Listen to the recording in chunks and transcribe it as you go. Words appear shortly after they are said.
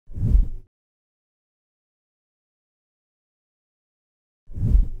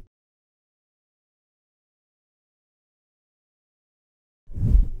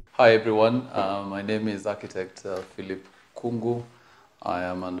Hi everyone, my name is Architect Philip Kungu. I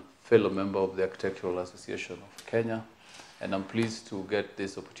am a fellow member of the Architectural Association of Kenya, and I'm pleased to get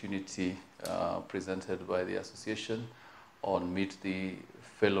this opportunity presented by the association on meet the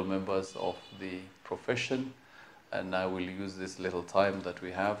fellow members of the profession. And I will use this little time that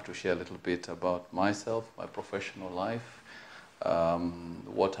we have to share a little bit about myself, my professional life,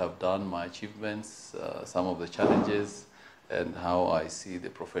 what I've done, my achievements, some of the challenges, and how I see the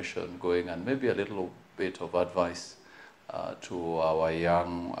profession going, and maybe a little bit of advice to our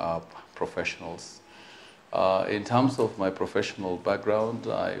young professionals. In terms of my professional background,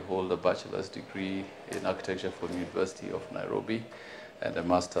 I hold a bachelor's degree in architecture from University of Nairobi and a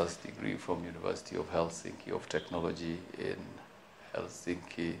master's degree from University of Helsinki of Technology in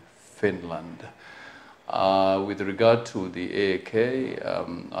Helsinki, Finland. With regard to the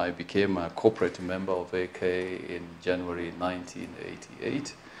AAK, I became a corporate member of AAK in January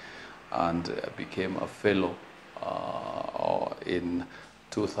 1988 and became a fellow in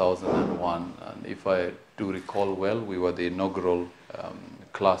 2001. And if I do recall well, we were the inaugural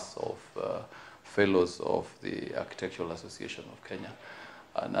class of fellows of the Architectural Association of Kenya.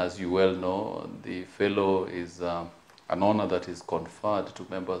 And as you well know, the fellow is an honor that is conferred to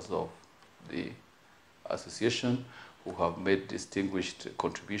members of the association who have made distinguished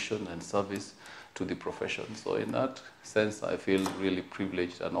contribution and service to the profession. So in that sense, I feel really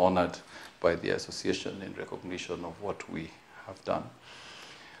privileged and honored by the association in recognition of what we have done.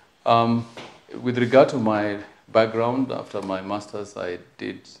 With regard to my background, after my master's, I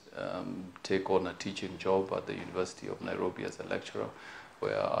did take on a teaching job at the University of Nairobi as a lecturer,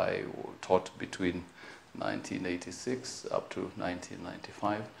 where I taught between 1986 up to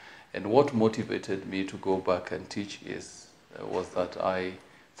 1995. And what motivated me to go back and teach was that I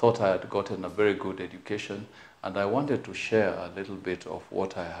thought I had gotten a very good education, and I wanted to share a little bit of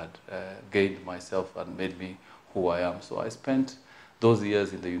what I had gained myself and made me who I am. So I spent those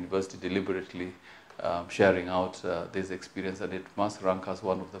years in the university deliberately sharing out this experience, and it must rank as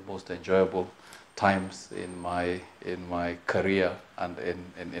one of the most enjoyable times in my career and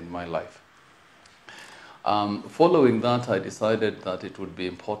in my life. Following that, I decided that it would be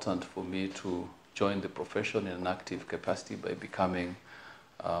important for me to join the profession in an active capacity by becoming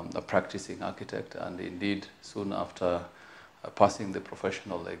a practicing architect. And indeed, soon after passing the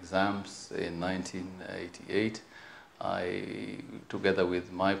professional exams in 1988, together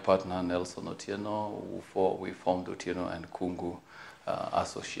with my partner Nelson Otieno, we formed Otieno and Kungu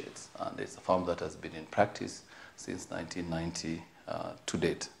Associates. And it's a firm that has been in practice since 1990 to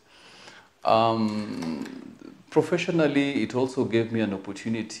date. Professionally, it also gave me an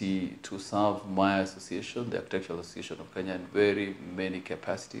opportunity to serve my association, the Architectural Association of Kenya, in very many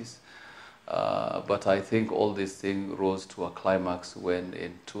capacities. But I think all this thing rose to a climax when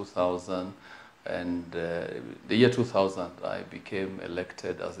in 2000, the year 2000, I became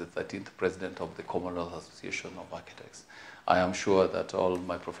elected as the 13th president of the Commonwealth Association of Architects. I am sure that all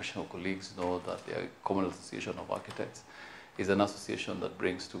my professional colleagues know that the Commonwealth Association of Architects is an association that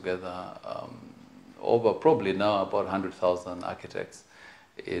brings together over probably now about 100,000 architects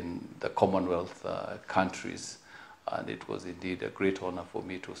in the Commonwealth countries. And it was indeed a great honor for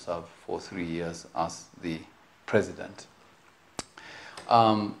me to serve for 3 years as the president.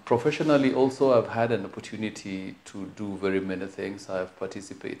 Professionally also, I've had an opportunity to do very many things. I've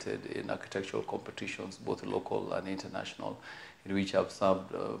participated in architectural competitions, both local and international, in which I've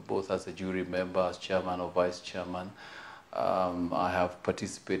served both as a jury member, as chairman or vice chairman. I have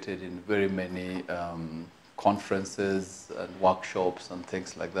participated in very many conferences and workshops and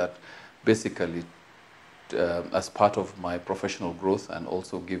things like that, basically as part of my professional growth and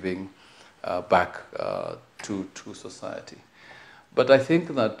also giving back to society. But I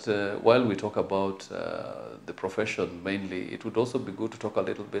think that while we talk about the profession mainly, it would also be good to talk a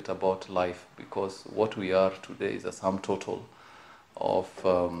little bit about life, because what we are today is a sum total of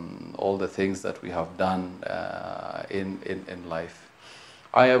all the things that we have done in life.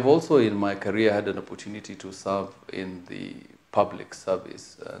 I have also in my career had an opportunity to serve in the public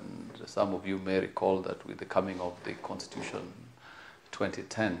service, and some of you may recall that with the coming of the Constitution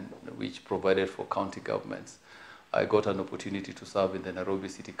 2010, which provided for county governments, I got an opportunity to serve in the Nairobi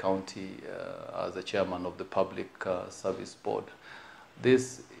City County as the chairman of the Public Service Board.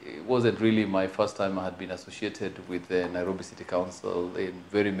 This wasn't really my first time I had been associated with the Nairobi City Council in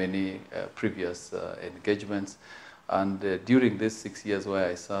very many previous engagements. And during these 6 years where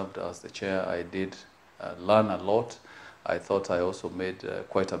I served as the chair, I did learn a lot. I thought I also made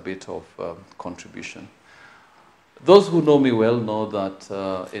quite a bit of contribution. Those who know me well know that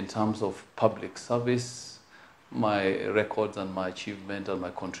in terms of public service, my records and my achievement and my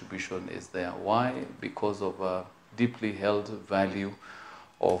contribution is there. Why? Because of a deeply held value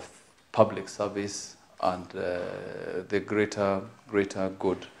of public service and the greater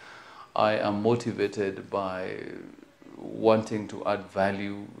good. I am motivated by wanting to add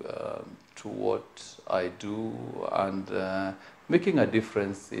value to what I do and making a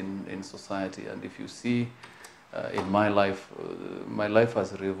difference in society. And if you see in my life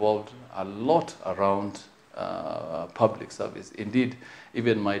has revolved a lot around public service. Indeed,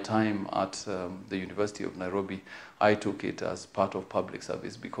 even my time at the University of Nairobi, I took it as part of public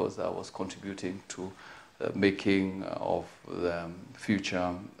service because I was contributing to making of the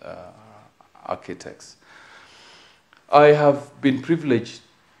future architects. I have been privileged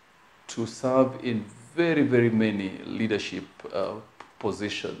to serve in very, very many leadership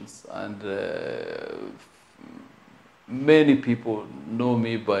positions, and many people know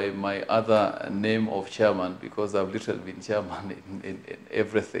me by my other name of chairman because I've literally been chairman in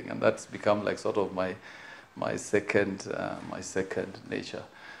everything, and that's become like sort of my second nature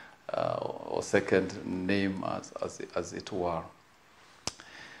or second name as it were.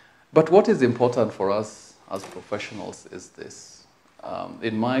 But what is important for us as professionals is this.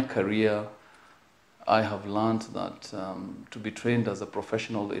 In my career, I have learned that to be trained as a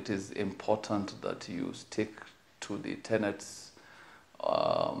professional, it is important that you stick to the tenets,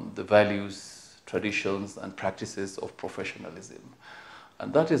 the values, traditions, and practices of professionalism.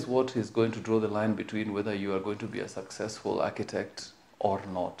 And that is what is going to draw the line between whether you are going to be a successful architect or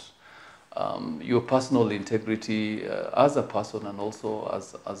not. Your personal integrity as a person and also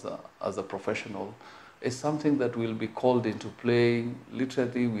as a professional is something that will be called into play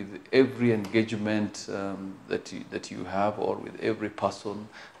literally with every engagement that you have, or with every person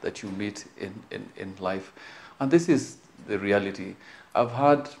that you meet in life. And this is the reality. I've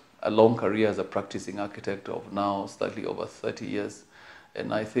had a long career as a practicing architect of now slightly over 30 years.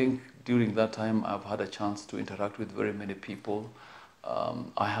 And I think during that time, I've had a chance to interact with very many people.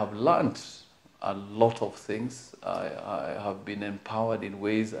 I have learned a lot of things. I have been empowered in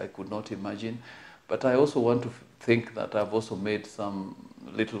ways I could not imagine. But I also want to think that I've also made some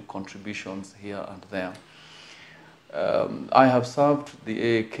little contributions here and there. I have served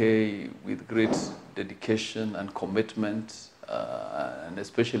the AAK with great dedication and commitment, and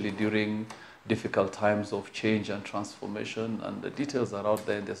especially during difficult times of change and transformation. And the details are out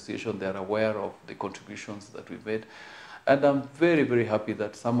there in the association. They are aware of the contributions that we made. And I'm very, very happy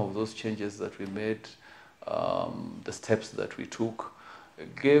that some of those changes that we made, the steps that we took,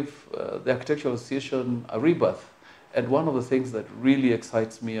 gave the Architectural Association a rebirth. And one of the things that really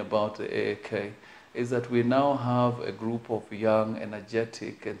excites me about the AAK is that we now have a group of young,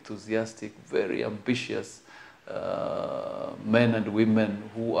 energetic, enthusiastic, very ambitious men and women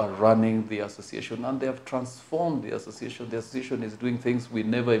who are running the association, and they have transformed the association. The association is doing things we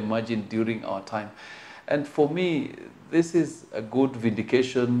never imagined during our time. And for me, this is a good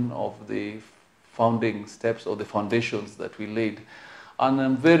vindication of the founding steps or the foundations that we laid. And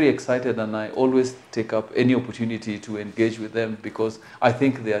I'm very excited, and I always take up any opportunity to engage with them because I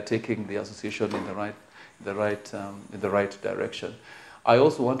think they are taking the association in the right direction. I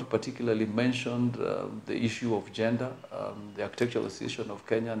also want to particularly mention the issue of gender. The Architectural Association of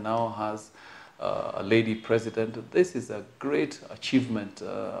Kenya now has a lady president. This is a great achievement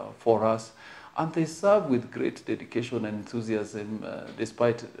for us, and they serve with great dedication and enthusiasm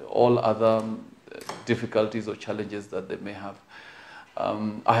despite all other difficulties or challenges that they may have.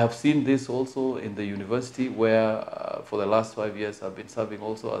 I have seen this also in the university where for the last 5 years I've been serving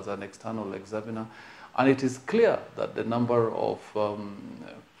also as an external examiner, and it is clear that the number of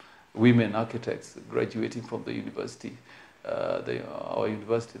women architects graduating from the university, our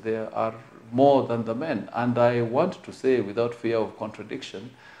university there, are more than the men. And I want to say without fear of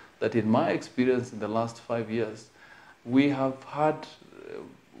contradiction that in my experience in the last 5 years, we have had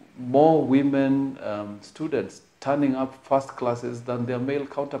more women students turning up first classes than their male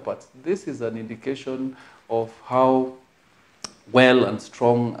counterparts. This is an indication of how well and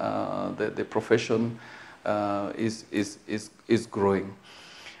strong the profession is growing.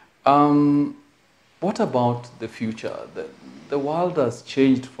 What about the future? The world has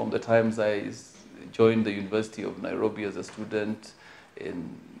changed from the times I joined the University of Nairobi as a student in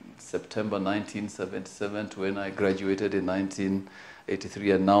September 1977 to when I graduated in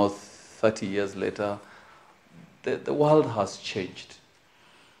 1983, and now 30 years later, the world has changed.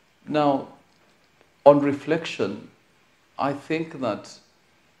 Now, on reflection, I think that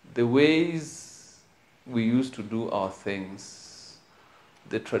the ways we used to do our things,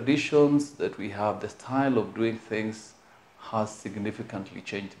 the traditions that we have, the style of doing things has significantly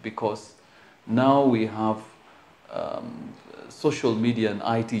changed, because now we have social media and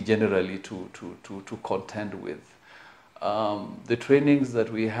IT generally to contend with. The trainings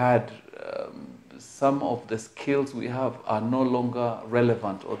that we had, some of the skills we have are no longer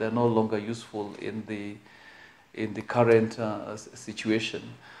relevant, or they're no longer useful in the current situation.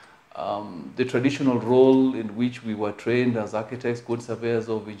 The traditional role in which we were trained as architects, good surveyors,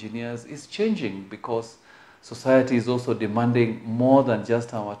 or engineers is changing, because society is also demanding more than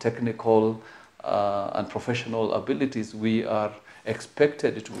just our technical and professional abilities. We are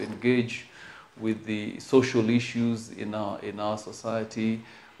expected to engage with the social issues in our society.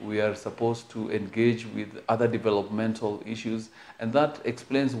 We are supposed to engage with other developmental issues, and that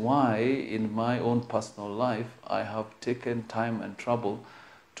explains why in my own personal life I have taken time and trouble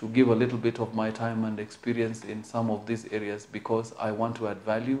to give a little bit of my time and experience in some of these areas, because I want to add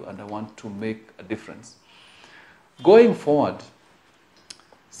value and I want to make a difference. Going forward,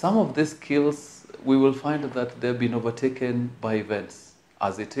 some of these skills, we will find that they've been overtaken by events.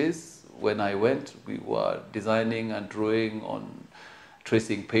 As it is, when I went, we were designing and drawing on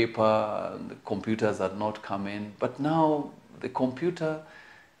tracing paper, and the computers had not come in. But now the computer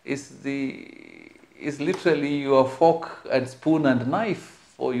is literally your fork and spoon and knife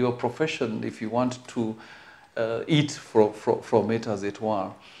for your profession, if you want to eat from it, as it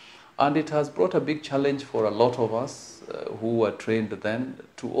were. And it has brought a big challenge for a lot of us who were trained then,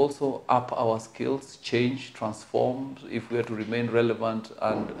 to also up our skills, change, transform, if we are to remain relevant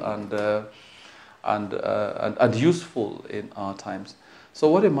and useful in our times. So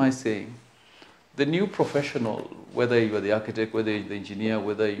what am I saying? The new professional, whether you are the architect, whether you're the engineer,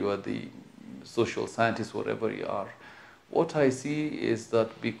 whether you are the social scientist, whatever you are, what I see is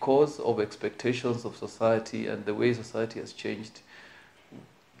that because of expectations of society and the way society has changed,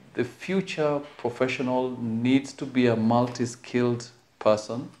 the future professional needs to be a multi-skilled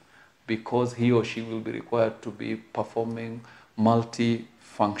person, because he or she will be required to be performing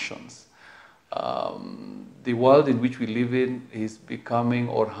multi-functions. The world in which we live in is becoming,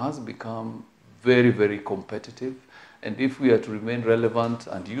 or has become, very, very competitive. And if we are to remain relevant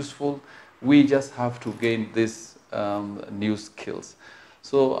and useful, we just have to gain these new skills.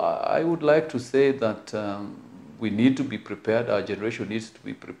 So I would like to say that we need to be prepared. Our generation needs to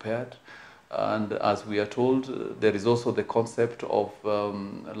be prepared. And as we are told, there is also the concept of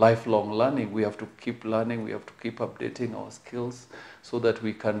lifelong learning. We have to keep learning. We have to keep updating our skills so that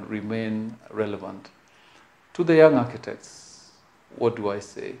we can remain relevant. To the young architects, what do I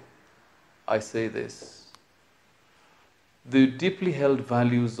say? I say this: the deeply held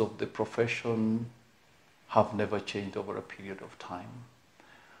values of the profession have never changed over a period of time.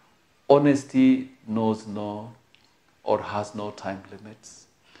 Honesty knows no, or has no time limits.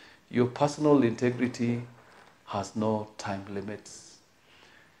 Your personal integrity has no time limits.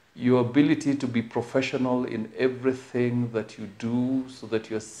 Your ability to be professional in everything that you do, so that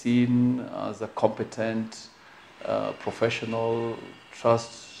you're seen as a competent professional,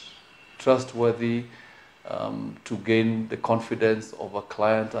 trustworthy, to gain the confidence of a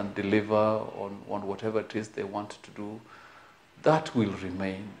client and deliver on whatever it is they want to do, that will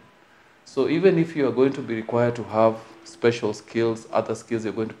remain. So even if you are going to be required to have special skills, other skills,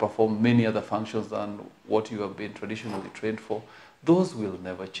 you're going to perform many other functions than what you have been traditionally trained for, those will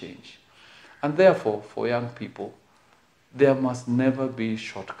never change. And therefore, for young people, there must never be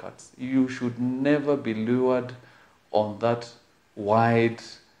shortcuts. You should never be lured on that wide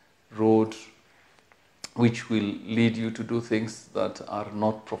road which will lead you to do things that are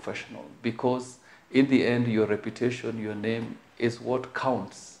not professional. Because in the end, your reputation, your name is what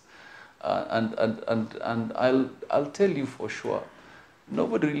counts. And I'll tell you for sure,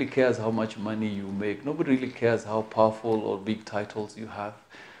 nobody really cares how much money you make. Nobody really cares how powerful or big titles you have.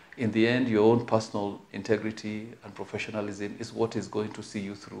 In the end, your own personal integrity and professionalism is what is going to see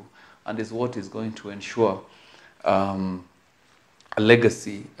you through, and is what is going to ensure a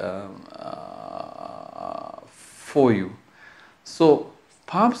legacy for you. So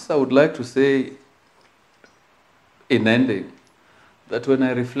perhaps I would like to say, in ending, that when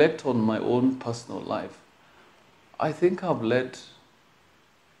I reflect on my own personal life, I think I've led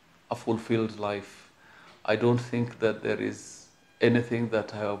a fulfilled life. I don't think that there is anything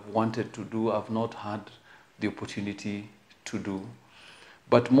that I have wanted to do I've not had the opportunity to do.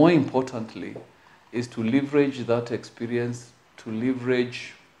 But more importantly is to leverage that experience, to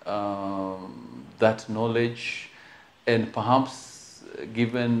leverage that knowledge, and perhaps,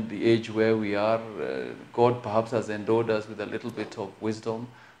 given the age where we are, God perhaps has endowed us with a little bit of wisdom,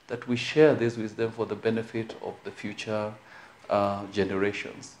 that we share this wisdom for the benefit of the future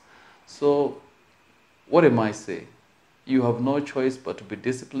generations. So what am I saying? You have no choice but to be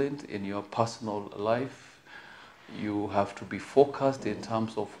disciplined in your personal life. You have to be focused in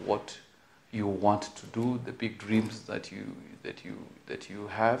terms of what you want to do, the big dreams that you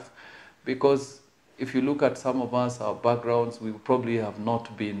have, because if you look at some of us, our backgrounds, we probably have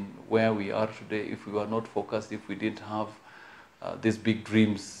not been where we are today if we were not focused, if we didn't have these big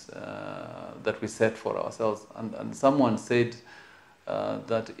dreams that we set for ourselves. And someone said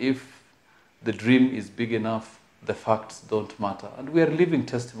that if the dream is big enough, the facts don't matter. And we are living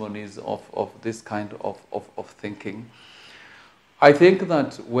testimonies of this kind of thinking. I think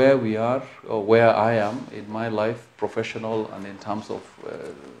that where we are, or where I am in my life, professional and in terms of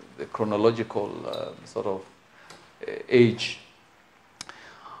the chronological sort of age,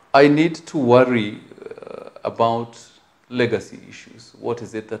 I need to worry about legacy issues. What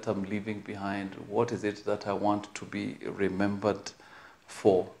is it that I'm leaving behind? What is it that I want to be remembered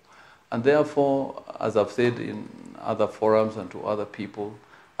for? And therefore, as I've said in other forums and to other people,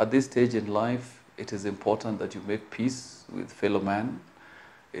 at this stage in life, it is important that you make peace with fellow man.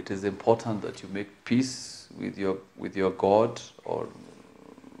 It is important that you make peace with your God or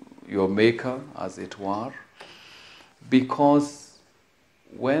your maker, as it were, because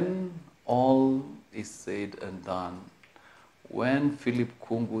when all is said and done, when Philip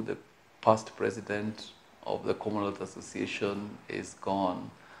Kungu, the past president of the Commonwealth Association, is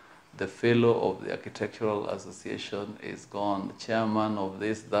gone, the fellow of the Architectural Association is gone, the chairman of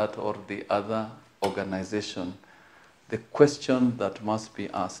this, that, or the other organization, the question that must be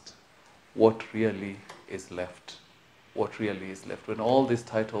asked, what really is left? What really is left? When all these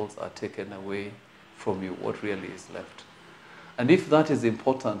titles are taken away from you, what really is left? And if that is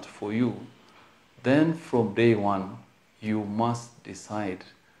important for you, then from day one, you must decide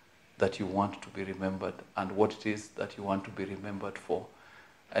that you want to be remembered and what it is that you want to be remembered for.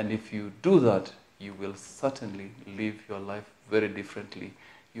 And if you do that, you will certainly live your life very differently.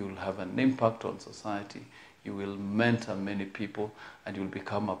 You will have an impact on society. You will mentor many people, and you will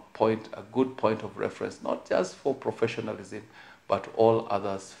become a good point of reference, not just for professionalism, but all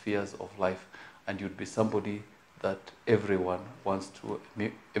other spheres of life. And you'd be somebody that everyone wants to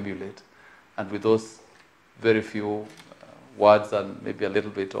emulate. And with those very few words and maybe a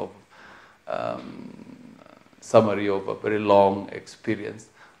little bit of summary of a very long experience,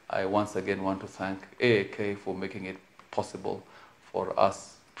 I once again want to thank AAK for making it possible for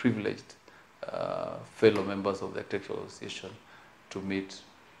us privileged fellow members of the Architectural Association to meet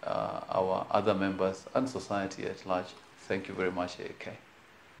our other members and society at large. Thank you very much, AAK.